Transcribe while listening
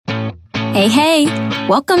Hey,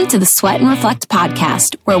 welcome to the Sweat and Reflect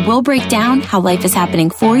podcast, where we'll break down how life is happening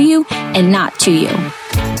for you and not to you.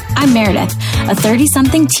 I'm Meredith, a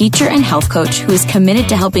 30-something teacher and health coach who is committed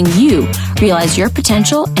to helping you realize your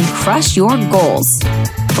potential and crush your goals.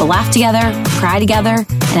 We'll laugh together, cry together,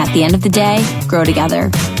 and at the end of the day, grow together.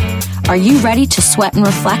 Are you ready to sweat and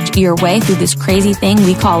reflect your way through this crazy thing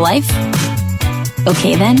we call life?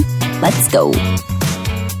 Okay then, let's go.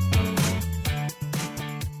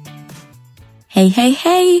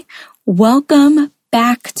 Hey. Welcome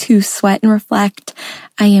back to Sweat and Reflect.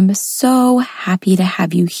 I am so happy to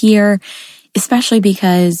have you here, especially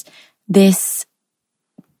because this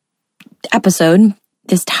episode,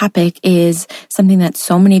 this topic is something that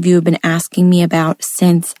so many of you have been asking me about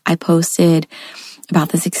since I posted about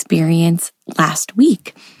this experience last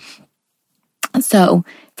week. So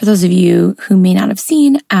for those of you who may not have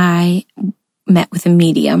seen, I met with a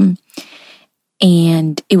medium.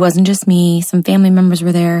 And it wasn't just me. Some family members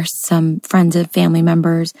were there, some friends of family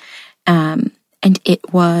members. And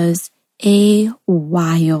it was a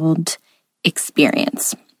wild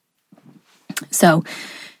experience. So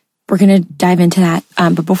we're going to dive into that.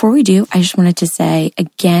 But before we do, I just wanted to say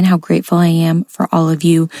again how grateful I am for all of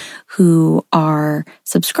you who are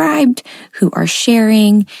subscribed, who are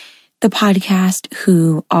sharing the podcast,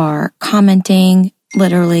 who are commenting.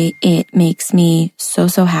 Literally, it makes me so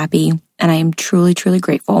happy. And I am truly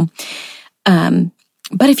grateful.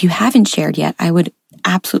 But if you haven't shared yet, I would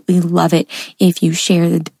absolutely love it if you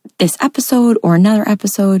shared this episode or another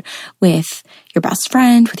episode with your best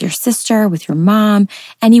friend, with your sister, with your mom,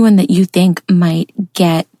 anyone that you think might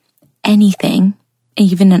get anything,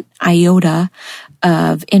 even an iota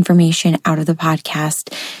of information out of the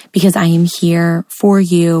podcast, because I am here for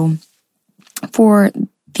you, for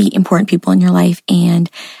the important people in your life. And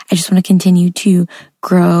I just want to continue to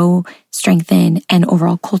grow, strengthen, and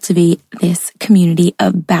overall cultivate this community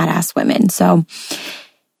of badass women. So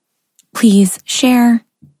please share,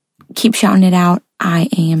 keep shouting it out. I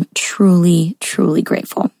am truly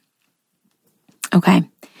grateful. Okay.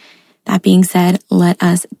 That being said, let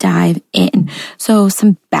us dive in. So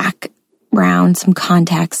some background, some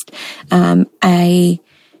context. I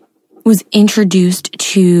was introduced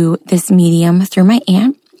to this medium through my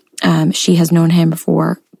aunt. She has known him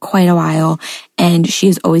for quite a while, and she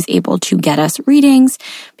is always able to get us readings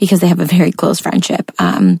because they have a very close friendship.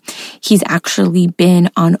 He's actually been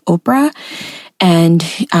on Oprah, and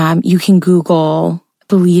you can Google, I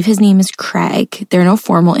believe his name is Craig. There are no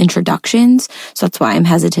formal introductions, so that's why I'm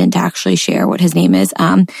hesitant to actually share what his name is.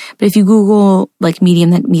 But if you Google like medium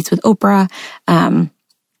that meets with Oprah, I'm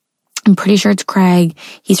pretty sure it's Craig.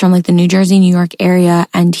 He's from like the New Jersey, New York area,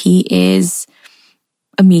 and he is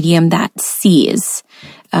a medium that sees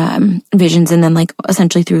visions, and then like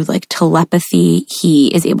essentially through like telepathy,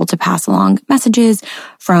 he is able to pass along messages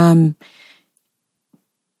from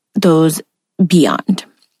those beyond.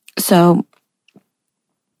 So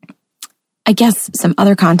I guess some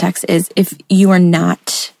other context is, if you are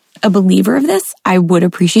not a believer of this, I would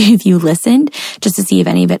appreciate if you listened just to see if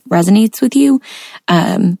any of it resonates with you.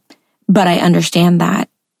 But I understand that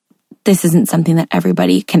this isn't something that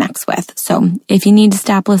everybody connects with. So if you need to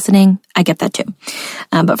stop listening, I get that too.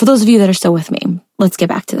 But for those of you that are still with me, let's get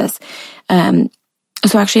back to this.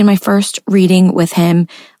 So actually in my first reading with him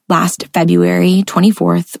last February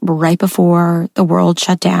 24th, right before the world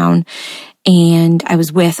shut down, and I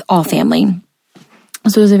was with all family.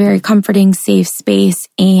 So it was a very comforting, safe space.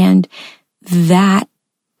 And that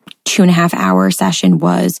 2.5 hour session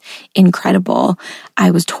was incredible.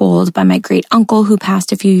 I was told by my great uncle who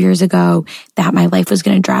passed a few years ago that my life was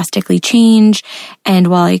going to drastically change. And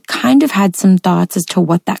while I kind of had some thoughts as to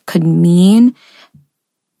what that could mean,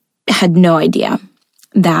 I had no idea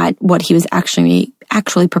that what he was actually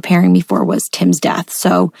preparing me for was Tim's death.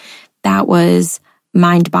 So that was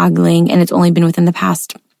mind-boggling. And it's only been within the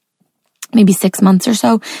past maybe 6 months or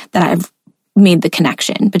so that I've made the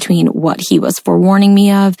connection between what he was forewarning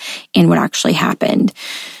me of and what actually happened.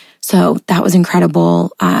 So that was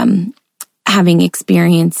incredible. Having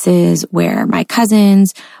experiences where my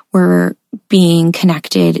cousins were being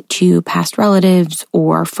connected to past relatives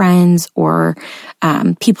or friends or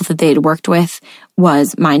people that they had worked with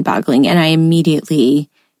was mind-boggling. And I immediately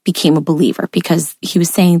became a believer because he was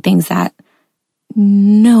saying things that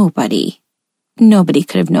nobody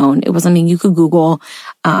could have known. It was something you could Google.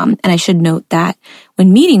 And I should note that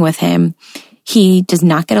when meeting with him, he does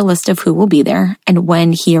not get a list of who will be there. And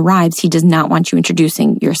when he arrives, he does not want you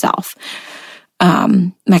introducing yourself.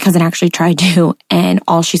 My cousin actually tried to, and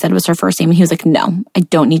all she said was her first name. And he was like, no, I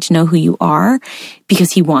don't need to know who you are,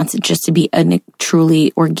 because he wants it just to be a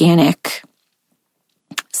truly organic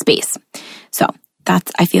space. So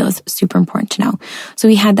that's, I feel, is super important to know. So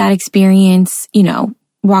we had that experience,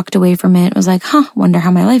 walked away from it. Was like, wonder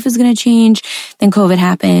how my life is going to change. Then COVID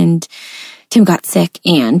happened. Tim got sick,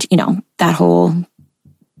 and, that whole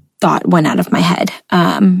thought went out of my head.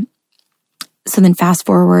 So then fast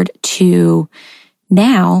forward to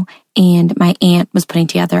now, and my aunt was putting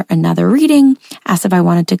together another reading, asked if I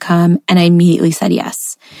wanted to come, and I immediately said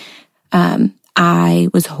yes. I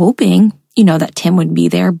was hoping, that Tim would be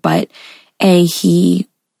there, but he,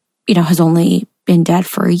 has only been dead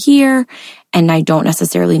for a year, and I don't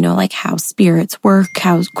necessarily know like how spirits work,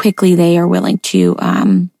 how quickly they are willing to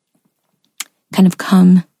kind of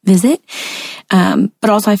come visit. But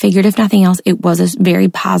also I figured if nothing else, it was a very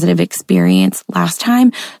positive experience last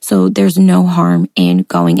time. So there's no harm in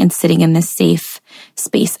going and sitting in this safe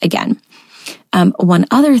space again. One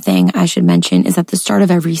other thing I should mention is at the start of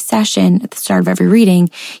every session, at the start of every reading,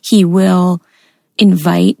 he will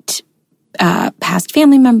invite past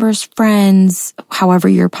family members, friends, however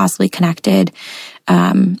you're possibly connected,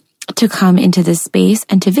 to come into this space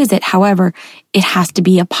and to visit. However, it has to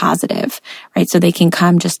be a positive, right? So they can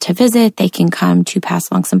come just to visit, they can come to pass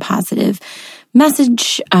along some positive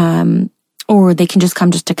message, or they can just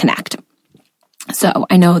come just to connect. So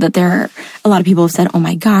I know that there are a lot of people have said, oh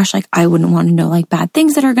my gosh, like I wouldn't want to know like bad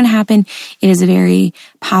things that are going to happen. It is a very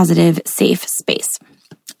positive, safe space.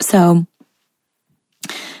 So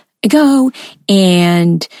I go,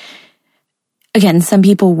 and again, some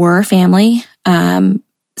people were family.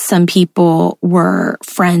 Some people were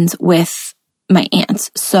friends with my aunts.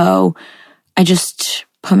 So I just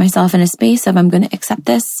put myself in a space of I'm going to accept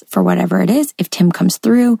this for whatever it is. If Tim comes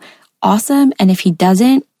through, awesome. And if he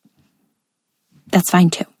doesn't, that's fine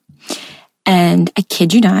too. And I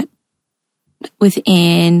kid you not,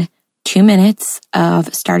 within 2 minutes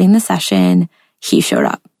of starting the session, he showed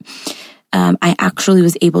up. I actually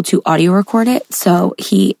was able to audio record it. So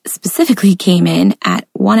he specifically came in at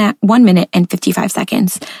 1 minute and 55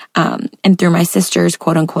 seconds, and through my sister's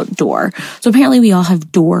quote unquote door. So apparently we all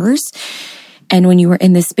have doors. And when you were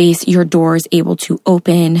in this space, your door is able to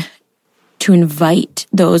open to invite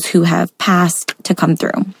those who have passed to come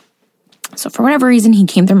through. So for whatever reason, he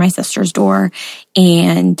came through my sister's door,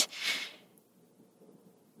 and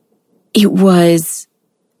it was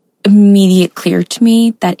immediate clear to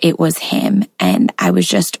me that it was him. And I was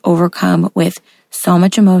just overcome with so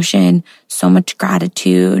much emotion, so much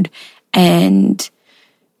gratitude, and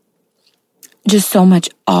just so much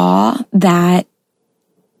awe that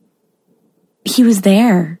he was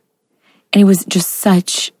there. And it was just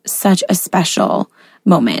such a special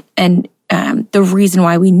moment. And the reason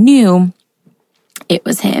why we knew it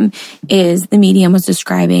was him is the medium was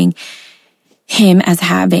describing him as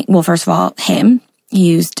having, well, first of all, him. He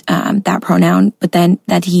used that pronoun, but then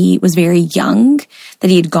that he was very young, that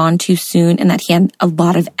he had gone too soon, and that he had a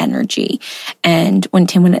lot of energy. And when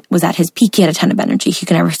Tim was at his peak, he had a ton of energy. He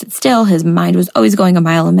could never sit still. His mind was always going a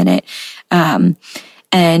mile a minute. And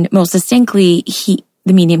most distinctly,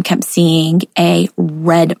 the medium kept seeing a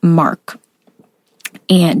red mark.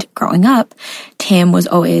 And growing up, Tim was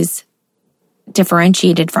always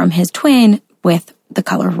differentiated from his twin with the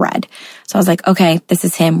color red. So I was like, okay, this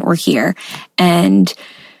is him. We're here. And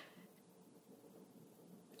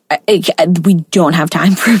we don't have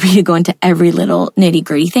time for me to go into every little nitty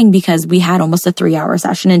gritty thing because we had almost a 3-hour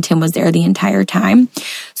session and Tim was there the entire time.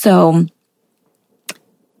 So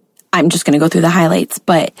I'm just going to go through the highlights,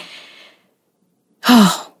 but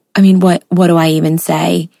what do I even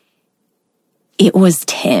say? It was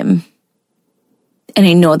Tim. And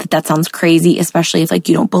I know that sounds crazy, especially if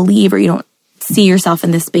you don't believe or you don't see yourself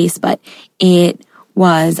in this space, but it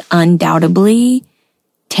was undoubtedly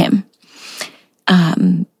Tim.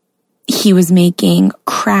 He was making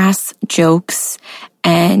crass jokes.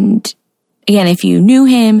 And again, if you knew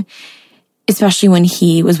him, especially when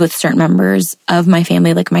he was with certain members of my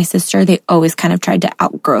family, like my sister, they always kind of tried to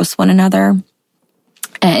outgross one another.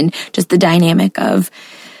 And just the dynamic of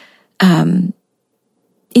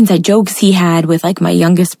inside jokes he had with my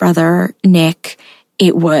youngest brother, Nick,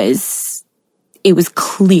 it was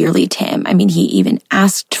clearly Tim. I mean, he even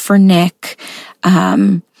asked for Nick.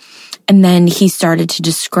 And then he started to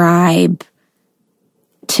describe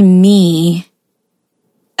to me,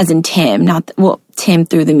 as in Tim, Tim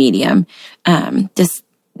through the medium, just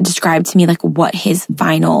described to me what his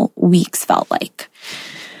final weeks felt like.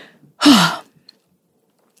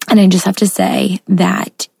 And I just have to say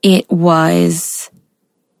that it was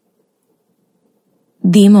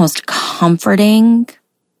the most comforting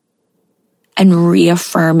and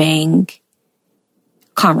reaffirming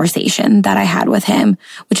conversation that I had with him,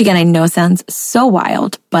 which again, I know sounds so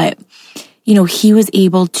wild, but he was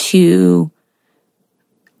able to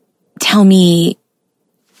tell me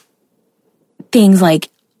things like,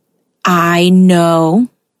 I know,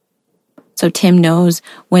 so Tim knows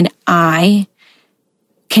when I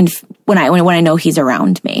know he's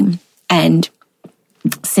around me. And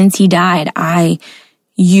since he died, I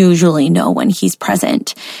usually know when he's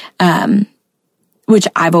present, which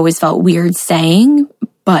I've always felt weird saying,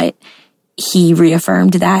 but he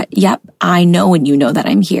reaffirmed that, yep, I know when you know that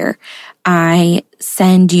I'm here. I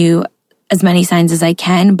send you as many signs as I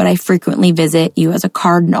can, but I frequently visit you as a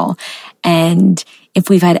cardinal. And if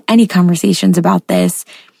we've had any conversations about this,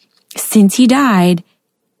 since he died,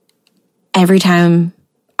 every time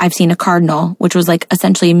I've seen a cardinal, which was like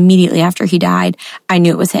essentially immediately after he died, I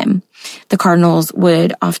knew it was him. The cardinals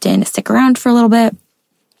would often stick around for a little bit,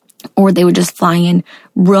 or they would just fly in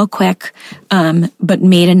real quick, but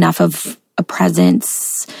made enough of a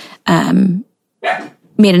presence,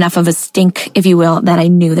 made enough of a stink, if you will, that I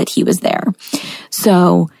knew that he was there.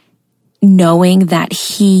 So knowing that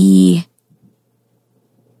he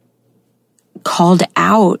called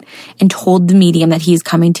out and told the medium that he's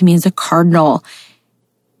coming to me as a cardinal,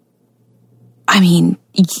 I mean,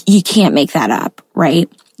 you can't make that up, right?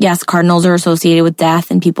 Yes, cardinals are associated with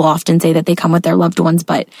death, and people often say that they come with their loved ones,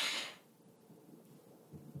 but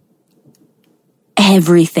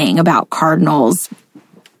everything about cardinals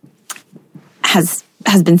has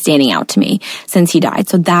been standing out to me since he died.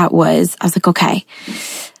 So I was like, okay,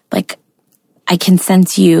 like, I can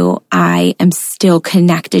sense you. I am still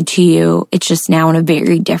connected to you. It's just now in a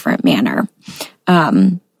very different manner.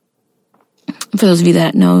 For those of you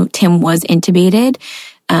that know, Tim was intubated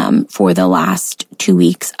for the last 2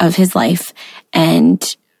 weeks of his life. And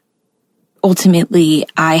ultimately,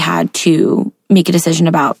 I had to make a decision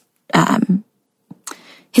about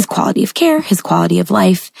his quality of care, his quality of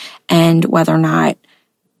life, and whether or not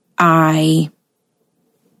I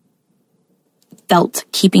felt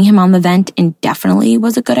keeping him on the vent indefinitely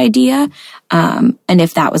was a good idea, and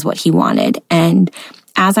if that was what he wanted. And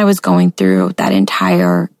as I was going through that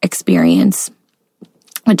entire experience,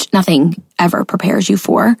 which nothing ever prepares you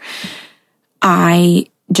for, I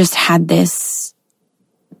just had this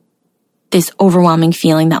overwhelming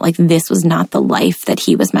feeling that like this was not the life that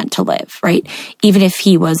he was meant to live, right? Even if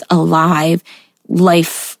he was alive,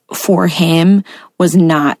 life for him was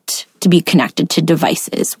not to be connected to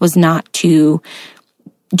devices, was not to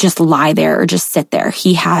just lie there or just sit there.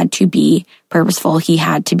 He had to be purposeful. He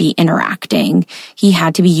had to be interacting. He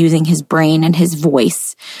had to be using his brain and his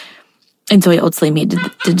voice. And so I ultimately made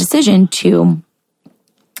the decision to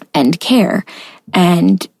end care.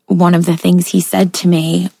 And one of the things he said to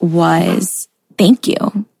me was, thank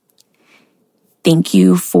you. Thank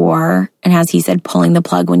you for, and as he said, pulling the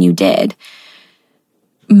plug when you did.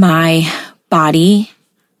 My body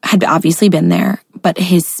had obviously been there, but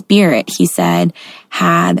his spirit, he said,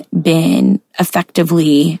 had been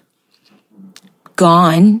effectively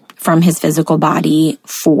gone from his physical body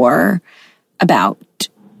for about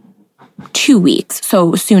 2 weeks.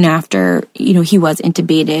 So soon after, he was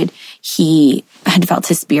intubated, he had felt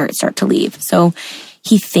his spirit start to leave. So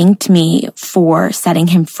he thanked me for setting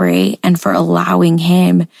him free and for allowing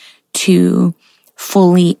him to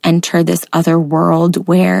fully enter this other world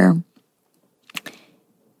where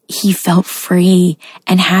he felt free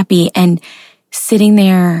and happy. And sitting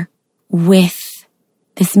there with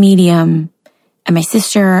this medium and my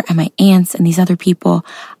sister and my aunts and these other people,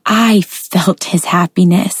 I felt his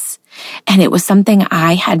happiness. And it was something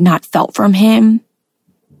I had not felt from him.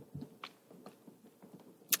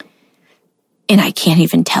 And I can't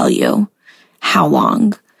even tell you how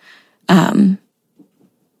long.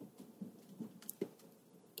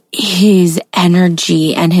 His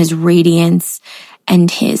energy and his radiance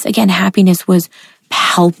and his, again, happiness was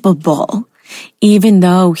palpable, even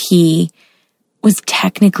though he was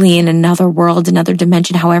technically in another world, another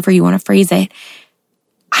dimension, however you want to phrase it.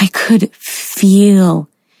 I could feel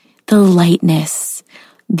the lightness,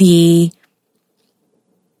 the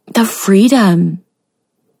freedom.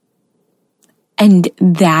 And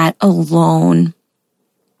that alone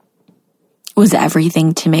was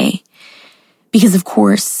everything to me. Because of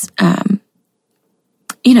course,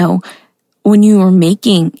 when you are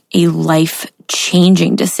making a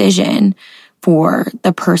life-changing decision for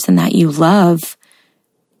the person that you love,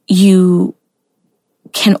 you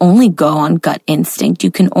can only go on gut instinct. You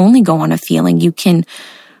can only go on a feeling. You can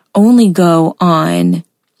only go on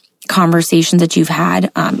conversations that you've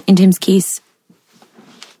had. In Tim's case,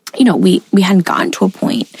 we hadn't gotten to a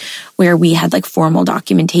point where we had like formal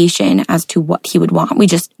documentation as to what he would want. We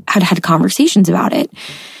just had conversations about it.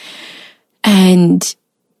 And,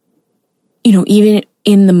 even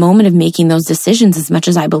in the moment of making those decisions, as much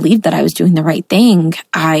as I believed that I was doing the right thing,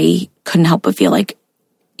 I couldn't help but feel like,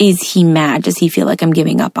 is he mad? Does he feel like I'm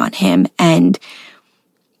giving up on him? And,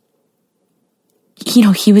 you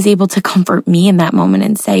know, he was able to comfort me in that moment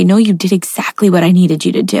and say, no, you did exactly what I needed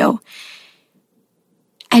you to do.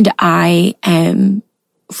 And I am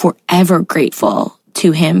forever grateful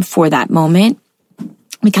to him for that moment,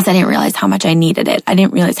 because I didn't realize how much I needed it. I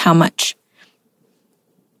didn't realize how much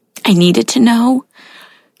I needed to know,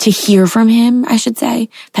 to hear from him, I should say,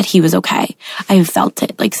 that he was okay. I have felt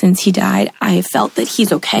it. Like, since he died, I have felt that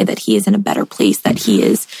he's okay, that he is in a better place, that he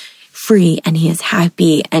is free and he is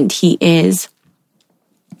happy and he is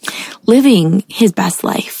living his best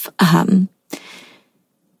life.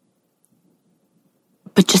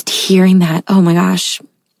 But just hearing that, oh my gosh,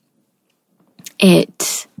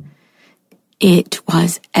 it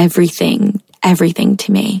was everything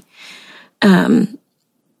to me.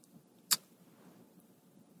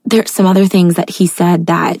 There's some other things that he said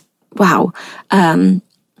that, wow.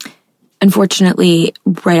 Unfortunately,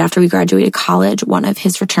 right after we graduated college, one of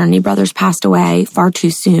his fraternity brothers passed away far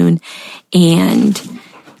too soon, and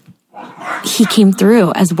he came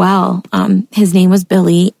through as well. His name was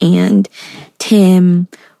Billy, and Tim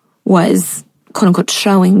was, quote unquote,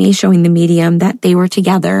 showing the medium that they were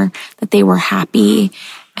together, that they were happy,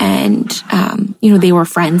 and, they were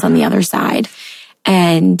friends on the other side.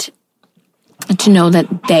 And to know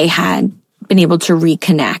that they had been able to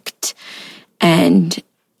reconnect and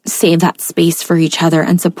save that space for each other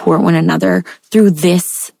and support one another through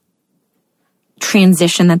this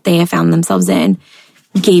transition that they have found themselves in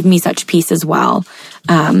gave me such peace as well.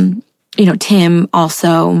 Tim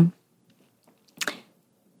also,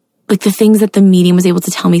 like, the things that the medium was able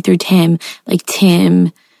to tell me through Tim, like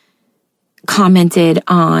Tim commented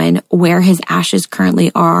on where his ashes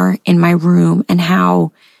currently are in my room and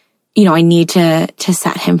how, I need to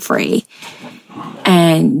set him free.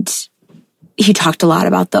 And he talked a lot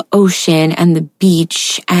about the ocean and the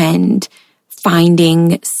beach and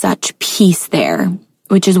finding such peace there,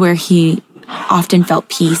 which is where he often felt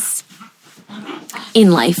peace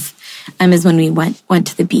in life, is when we went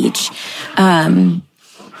to the beach.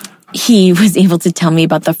 He was able to tell me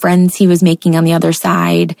about the friends he was making on the other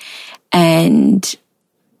side, and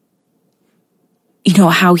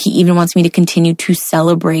how he even wants me to continue to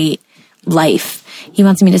celebrate life. He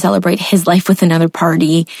wants me to celebrate his life with another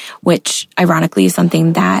party, which ironically is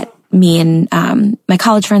something that me and my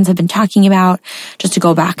college friends have been talking about, just to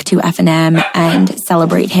go back to F&M and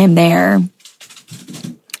celebrate him there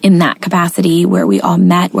in that capacity, where we all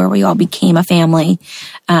met, where we all became a family.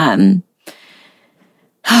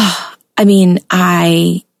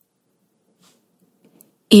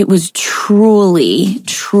 It was truly,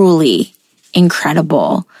 truly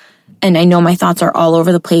incredible. And I know my thoughts are all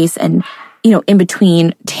over the place. And, in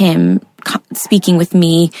between Tim speaking with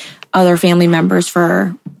me, other family members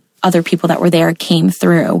for other people that were there came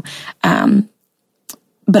through.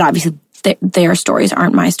 But obviously their stories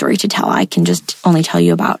aren't my story to tell. I can just only tell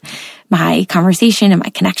you about my conversation and my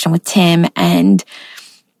connection with Tim. And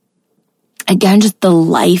again, just the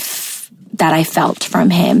life that I felt from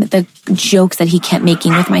him, the jokes that he kept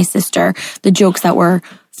making with my sister, the jokes that were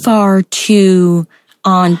far too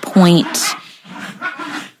on point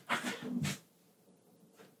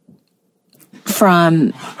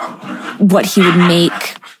from what he would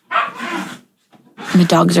make. The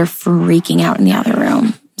dogs are freaking out in the other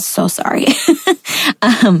room. So sorry.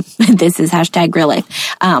 This is #real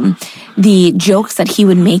life. The jokes that he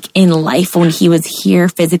would make in life when he was here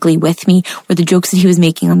physically with me were the jokes that he was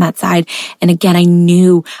making on that side. And again,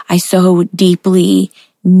 I so deeply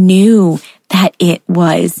knew that it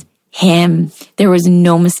was him. There was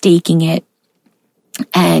no mistaking it.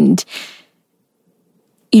 And,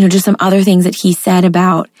 just some other things that he said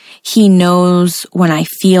about, he knows when I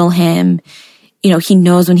feel him. He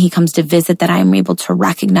knows when he comes to visit that I'm able to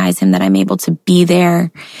recognize him, that I'm able to be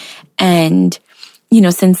there. And,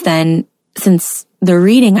 since then, since the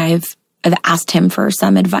reading, I've asked him for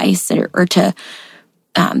some advice or to,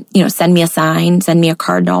 send me a sign, send me a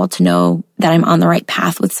cardinal to know that I'm on the right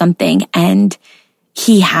path with something. And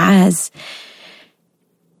he has.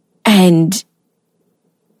 And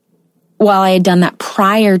while I had done that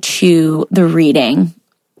prior to the reading,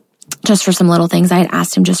 just for some little things, I had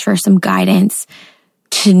asked him just for some guidance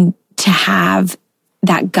to have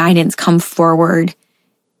that guidance come forward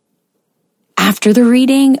after the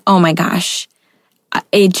reading. Oh my gosh.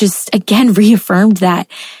 It just, again, reaffirmed that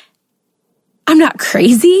I'm not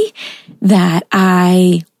crazy, that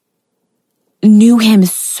I knew him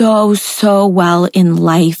so well in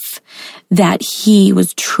life, that he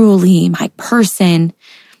was truly my person,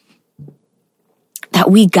 that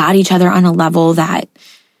we got each other on a level that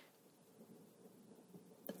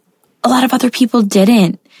a lot of other people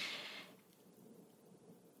didn't.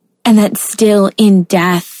 And that still in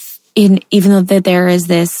death, even though that there is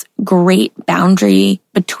this great boundary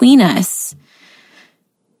between us,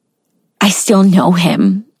 I still know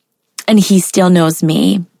him and he still knows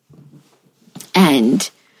me. And,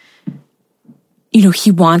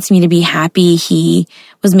 he wants me to be happy. He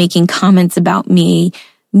was making comments about me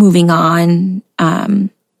moving on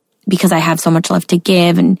because I have so much left to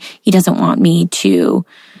give, and he doesn't want me to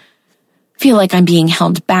feel like I'm being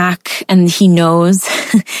held back. And he knows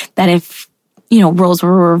that if, roles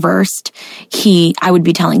were reversed, I would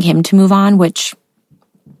be telling him to move on, which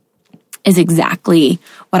is exactly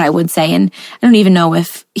what I would say. And I don't even know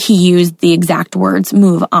if he used the exact words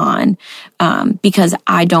move on, because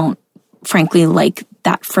I don't frankly like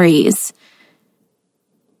that phrase,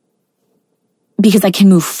 because I can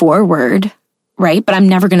move forward, right? But I'm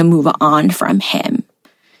never going to move on from him.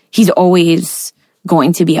 He's always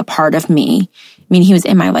going to be a part of me. I mean, he was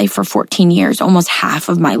in my life for 14 years, almost half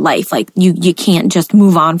of my life. Like you can't just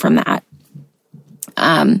move on from that.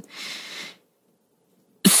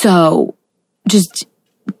 So just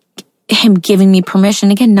him giving me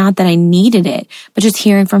permission, again, not that I needed it, but just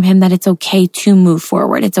hearing from him that it's okay to move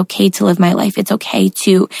forward. It's okay to live my life. It's okay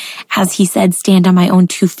to, as he said, stand on my own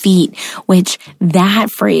 2 feet, which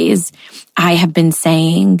that phrase I have been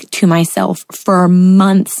saying to myself for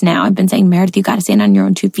months now. I've been saying, Meredith, you got to stand on your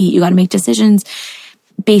own 2 feet. You got to make decisions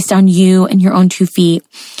based on you and your own 2 feet.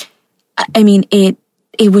 I mean, it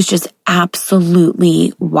was just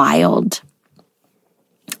absolutely wild.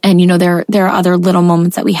 And, there are other little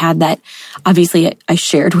moments that we had that obviously I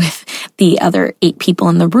shared with the other 8 people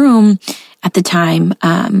in the room at the time.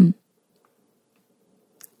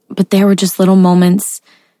 But there were just little moments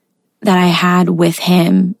that I had with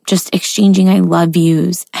him, just exchanging I love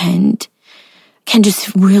yous and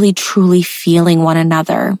just really truly feeling one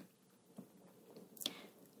another.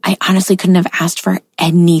 I honestly couldn't have asked for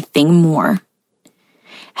anything more.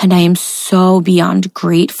 And I am so beyond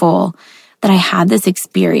grateful that I had this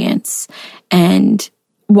experience. And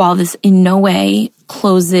while this in no way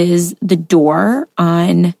closes the door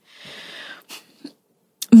on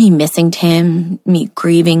me missing him, me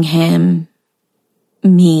grieving him,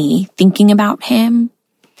 me thinking about him,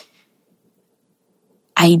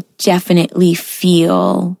 I definitely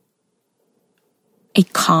feel a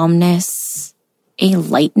calmness, a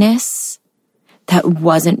lightness that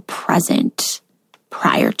wasn't present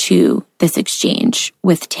prior to this exchange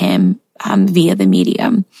with Tim via the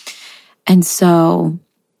medium. And so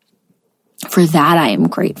for that, I am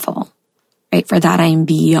grateful, right? For that, I am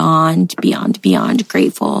beyond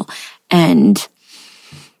grateful. And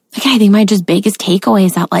again, I think my just biggest takeaway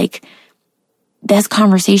is that like this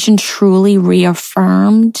conversation truly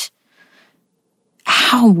reaffirmed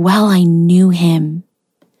how well I knew him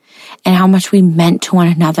and how much we meant to one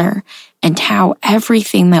another and how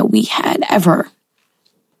everything that we had ever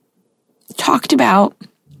talked about,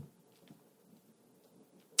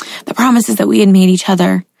 the promises that we had made each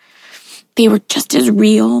other, they were just as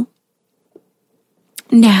real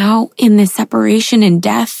now in this separation and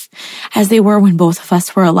death as they were when both of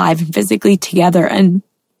us were alive and physically together. And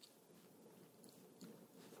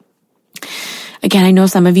again, I know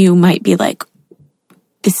some of you might be like,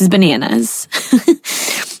 this is bananas,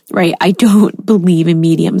 right? I don't believe in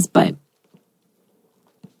mediums, but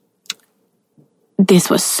this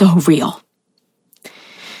was so real.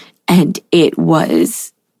 And it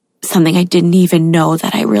was something I didn't even know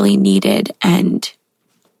that I really needed. And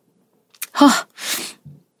I'm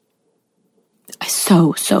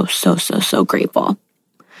so grateful.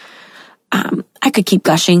 I could keep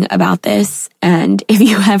gushing about this. And if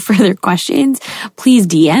you have further questions, please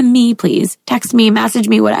DM me, please text me, message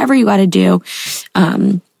me, whatever you got to do.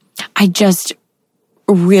 I just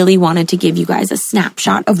really wanted to give you guys a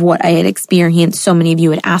snapshot of what I had experienced. So many of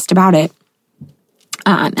you had asked about it.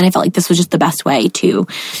 And I felt like this was just the best way to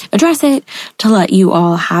address it, to let you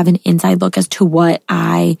all have an inside look as to what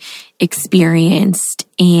I experienced.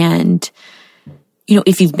 And, you know,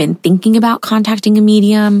 if you've been thinking about contacting a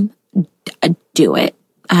medium, do it.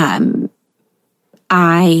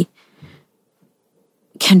 I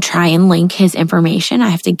can try and link his information. I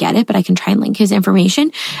have to get it, but I can try and link his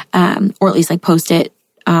information, or at least like post it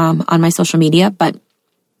on my social media. But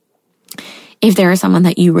if there is someone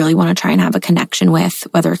that you really want to try and have a connection with,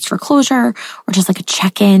 whether it's for closure or just like a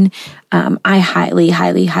check-in, I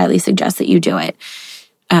highly suggest that you do it.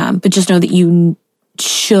 But just know that you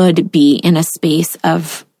should be in a space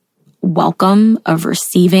of welcome, of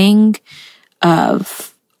receiving,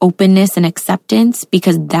 of openness and acceptance,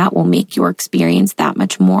 because that will make your experience that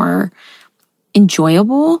much more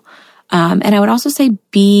enjoyable. And I would also say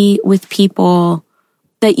be with people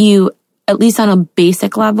that you, at least on a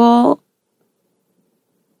basic level,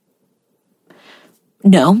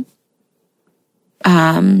 know.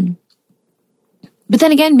 But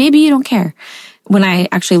then again, maybe you don't care. When I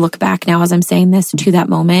actually look back now as I'm saying this to that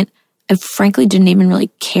moment, I frankly didn't even really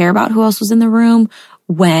care about who else was in the room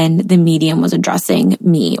when the medium was addressing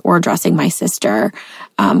me or addressing my sister,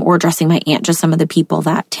 or addressing my aunt, just some of the people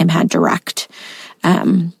that Tim had direct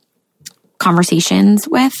conversations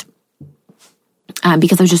with,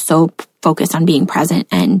 because I was just so focused on being present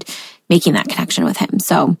and making that connection with him.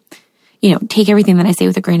 So, take everything that I say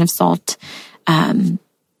with a grain of salt.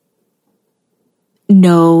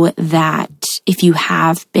 Know that if you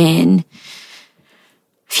have been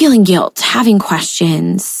feeling guilt, having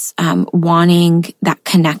questions, wanting that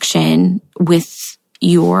connection with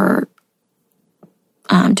your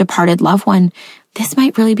departed loved one, this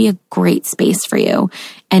might really be a great space for you.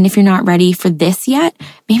 And if you're not ready for this yet,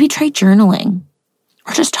 maybe try journaling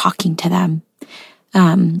or just talking to them.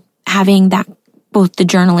 Having that, both the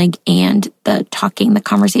journaling and the talking, the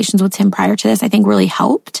conversations with him prior to this, I think really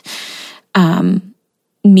helped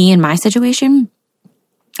me in my situation.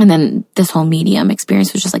 And then this whole medium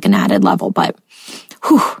experience was just like an added level. But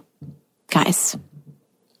guys,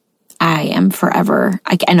 I am forever,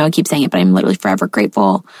 I know I keep saying it, but I'm literally forever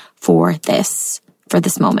grateful for this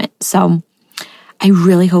moment. So I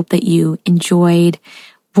really hope that you enjoyed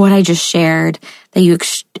what I just shared, that you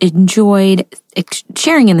enjoyed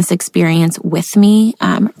sharing in this experience with me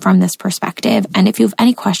from this perspective. And if you have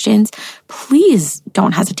any questions, please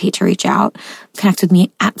don't hesitate to reach out. Connect with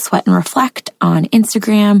me at Sweat and Reflect on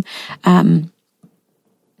Instagram.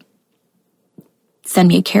 Send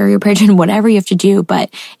me a carrier pigeon, whatever you have to do.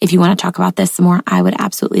 But if you want to talk about this some more, I would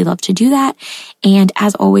absolutely love to do that. And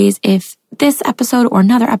as always, if this episode or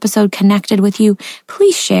another episode connected with you,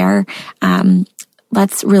 please share.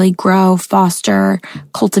 Let's really grow, foster,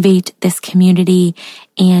 cultivate this community.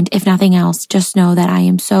 And if nothing else, just know that I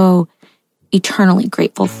am so eternally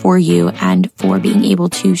grateful for you and for being able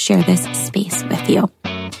to share this space with you.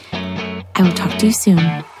 I will talk to you soon.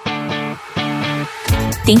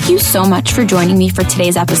 Thank you so much for joining me for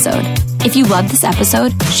today's episode. If you loved this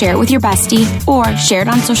episode, share it with your bestie or share it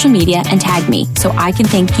on social media and tag me so I can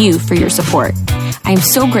thank you for your support. I am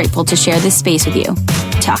so grateful to share this space with you.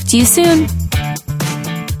 Talk to you soon.